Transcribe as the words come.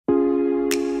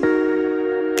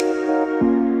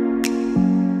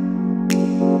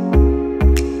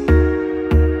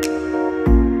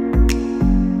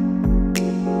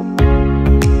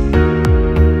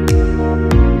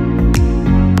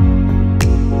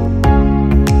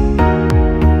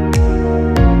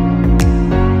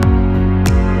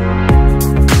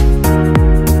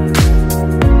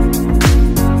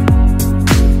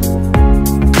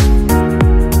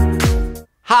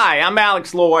I'm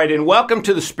Alex Lloyd, and welcome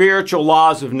to the Spiritual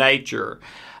Laws of Nature.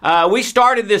 We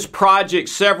started this project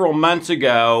several months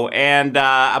ago, and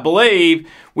I believe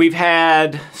we've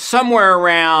had somewhere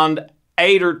around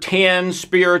 8 or 10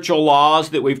 spiritual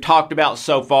laws that we've talked about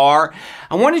so far.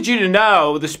 I wanted you to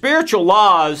know the spiritual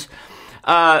laws,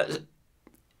 on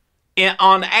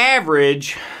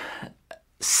average,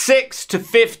 6 to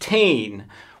 15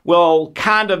 will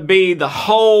kind of be the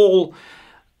whole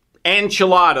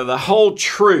enchilada, the whole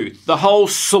truth, the whole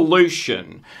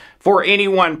solution for any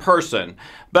one person.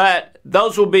 But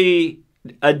those will be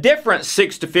a different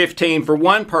 6 to 15 for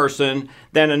one person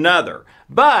than another.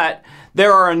 But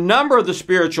there are a number of the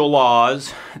spiritual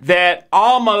laws that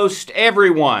almost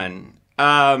everyone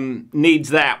needs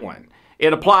that one.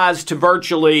 It applies to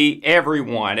virtually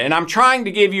everyone. And I'm trying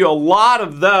to give you a lot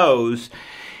of those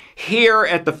here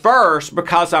at the first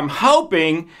because I'm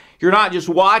hoping you're not just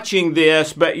watching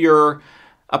this, but you're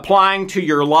applying to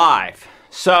your life.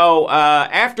 So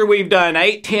after we've done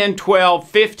 8, 10, 12,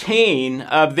 15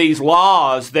 of these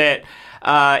laws that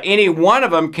any one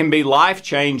of them can be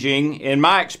life-changing, in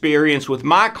my experience with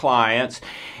my clients,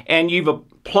 and you've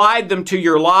applied them to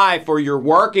your life or you're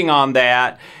working on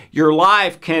that, your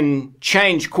life can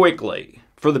change quickly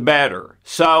for the better.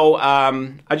 So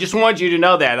I just wanted you to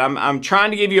know that. I'm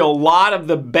trying to give you a lot of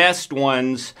the best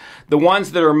ones, the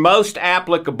ones that are most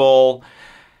applicable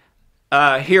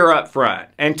here up front.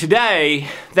 And today,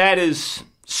 that is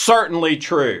certainly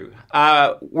true.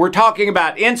 We're talking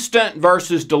about instant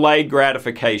versus delayed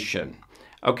gratification,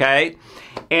 okay?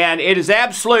 And it is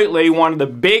absolutely one of the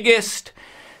biggest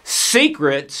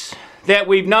secrets that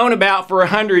we've known about for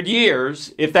 100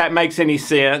 years, if that makes any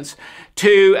sense,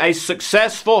 to a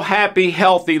successful, happy,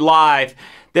 healthy life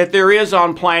that there is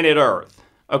on planet Earth,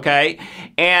 okay?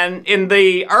 And in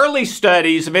the early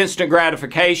studies of instant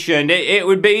gratification, it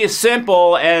would be as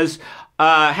simple as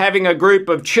having a group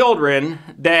of children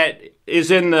that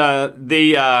is in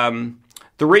the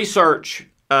research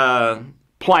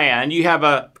plan. You have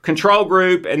a control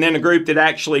group and then a group that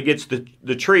actually gets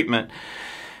the treatment.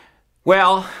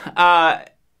 Well,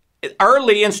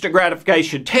 early instant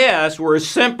gratification tests were as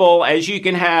simple as you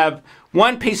can have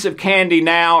one piece of candy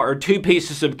now or 2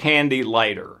 pieces of candy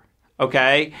later,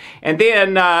 okay? And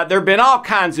then there have been all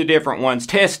kinds of different ones,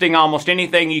 testing almost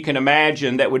anything you can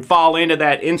imagine that would fall into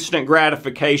that instant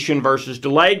gratification versus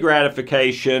delayed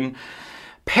gratification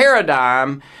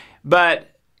paradigm,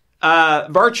 but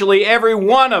virtually every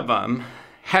one of them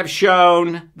have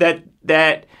shown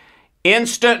that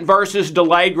instant versus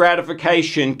delayed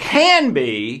gratification can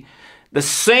be the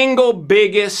single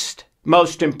biggest,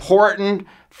 most important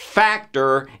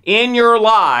factor in your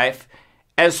life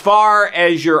as far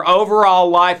as your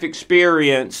overall life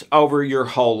experience over your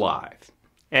whole life.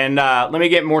 And let me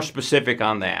get more specific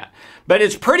on that. But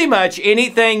it's pretty much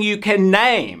anything you can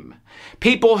name.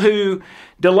 People who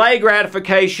delay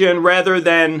gratification rather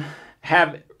than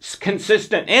have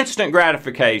consistent instant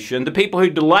gratification, the people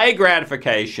who delay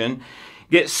gratification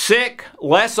get sick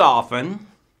less often,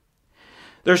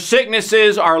 their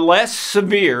sicknesses are less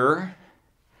severe,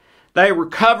 they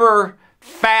recover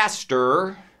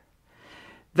faster,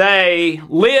 they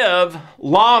live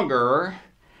longer,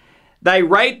 they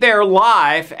rate their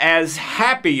life as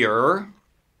happier,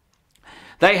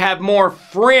 they have more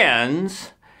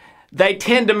friends, they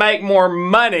tend to make more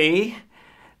money,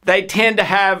 they tend to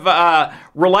have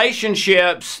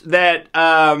relationships that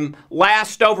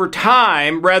last over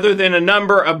time rather than a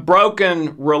number of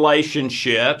broken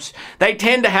relationships. They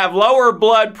tend to have lower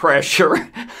blood pressure,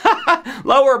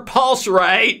 lower pulse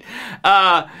rate.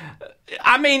 I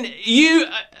mean, you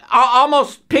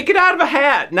almost pick it out of a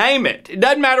hat, name it. It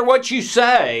doesn't matter what you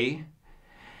say.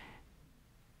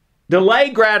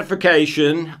 Delayed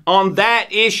gratification on that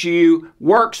issue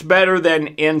works better than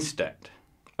instant.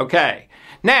 Okay.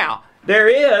 Now, there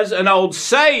is an old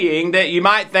saying that you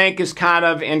might think is kind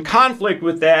of in conflict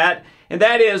with that, and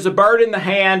that is a bird in the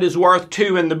hand is worth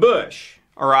 2 in the bush,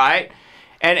 all right?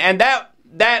 And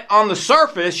that on the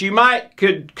surface, you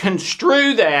could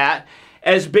construe that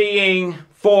as being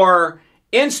for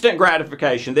instant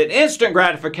gratification, that instant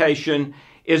gratification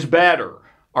is better,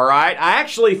 all right? I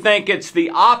actually think it's the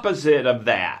opposite of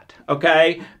that,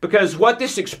 okay? Because what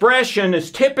this expression is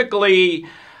typically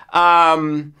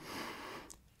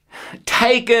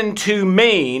taken to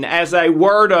mean as a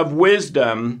word of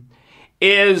wisdom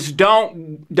is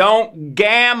don't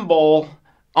gamble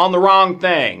on the wrong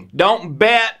thing. Don't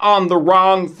bet on the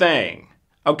wrong thing.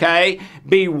 Okay?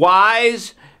 Be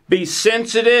wise, be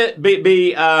sensitive,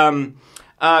 be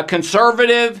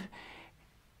conservative,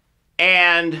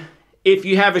 and if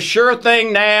you have a sure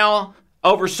thing now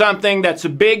over something that's a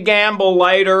big gamble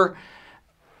later,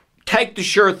 take the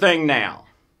sure thing now.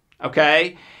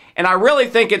 Okay? And I really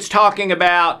think it's talking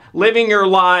about living your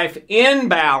life in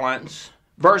balance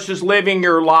versus living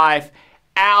your life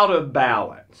out of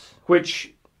balance,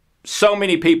 which so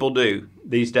many people do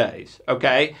these days,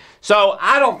 okay? So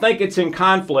I don't think it's in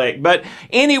conflict. But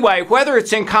anyway, whether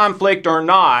it's in conflict or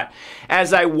not,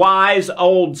 as a wise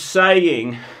old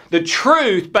saying, the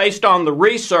truth based on the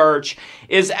research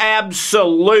is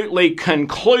absolutely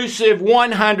conclusive,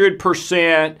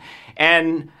 100%,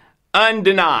 and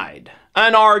undenied,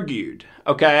 unargued,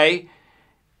 okay?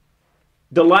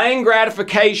 Delaying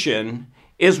gratification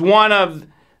is one of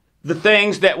the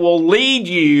things that will lead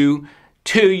you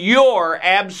to your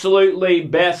absolutely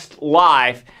best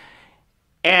life.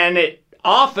 And it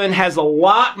often has a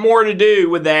lot more to do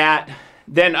with that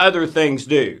than other things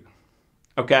do.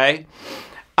 Okay?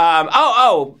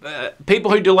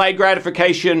 People who delayed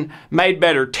gratification made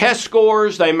better test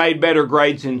scores. They made better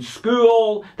grades in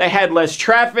school. They had less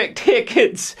traffic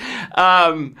tickets.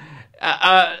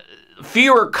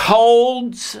 Fewer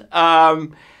colds.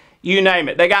 You name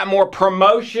it. They got more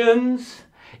promotions.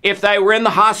 If they were in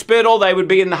the hospital, they would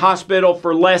be in the hospital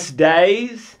for less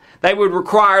days. They would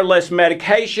require less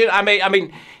medication. I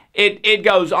mean, it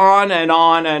goes on and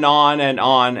on and on and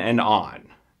on and on.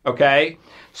 Okay?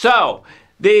 So,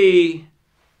 the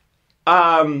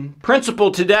principle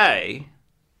today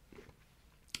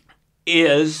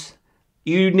is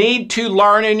you need to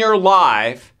learn in your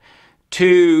life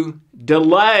to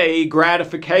delay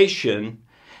gratification,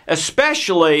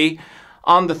 especially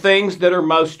on the things that are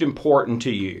most important to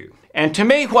you. And to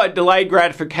me, what delayed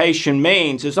gratification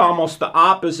means is almost the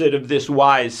opposite of this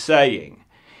wise saying.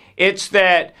 It's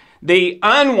that the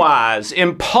unwise,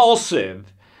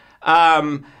 impulsive,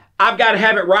 I've got to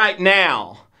have it right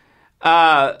now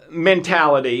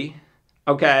mentality,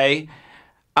 okay,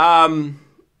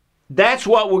 that's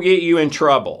what will get you in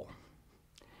trouble.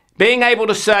 Being able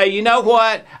to say, you know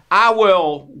what, I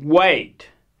will wait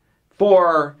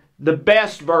for the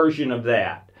best version of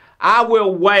that. I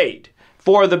will wait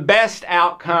for the best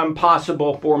outcome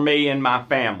possible for me and my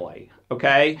family,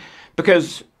 okay?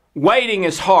 Because waiting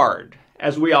is hard,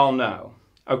 as we all know,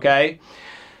 okay?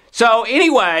 So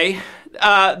anyway,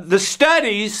 the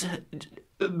studies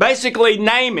basically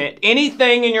name it,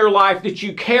 anything in your life that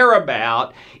you care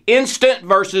about, instant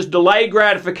versus delayed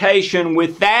gratification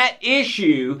with that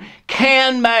issue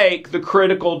can make the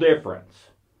critical difference,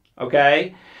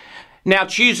 okay? Now,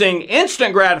 choosing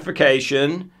instant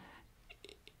gratification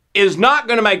is not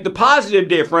going to make the positive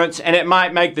difference, and it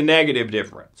might make the negative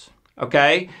difference,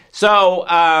 okay? So,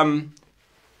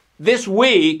 this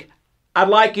week, I'd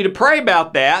like you to pray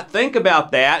about that, think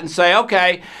about that, and say,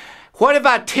 okay, what have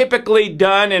I typically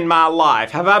done in my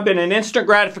life? Have I been an instant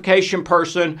gratification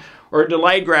person or a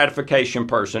delayed gratification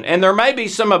person? And there may be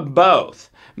some of both.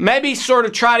 Maybe sort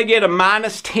of try to get a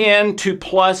 -10 to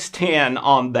 +10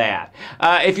 on that.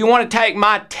 If you want to take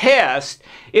my test,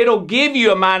 it'll give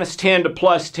you a -10 to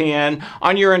 +10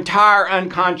 on your entire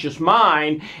unconscious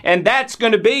mind, and that's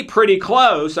going to be pretty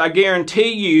close, I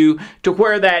guarantee you, to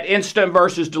where that instant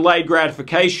versus delayed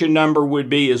gratification number would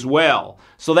be as well.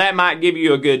 So that might give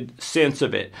you a good sense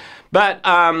of it. But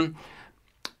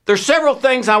there's several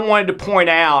things I wanted to point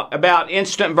out about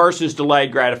instant versus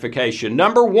delayed gratification.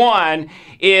 Number one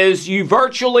is you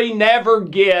virtually never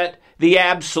get the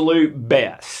absolute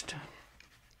best.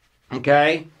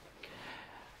 Okay?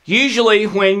 Usually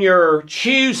when you're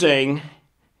choosing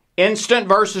instant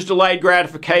versus delayed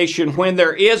gratification, when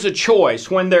there is a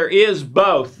choice, when there is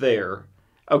both there,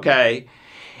 okay,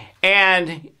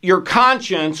 and your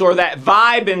conscience or that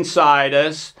vibe inside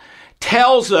us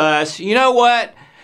tells us, you know what?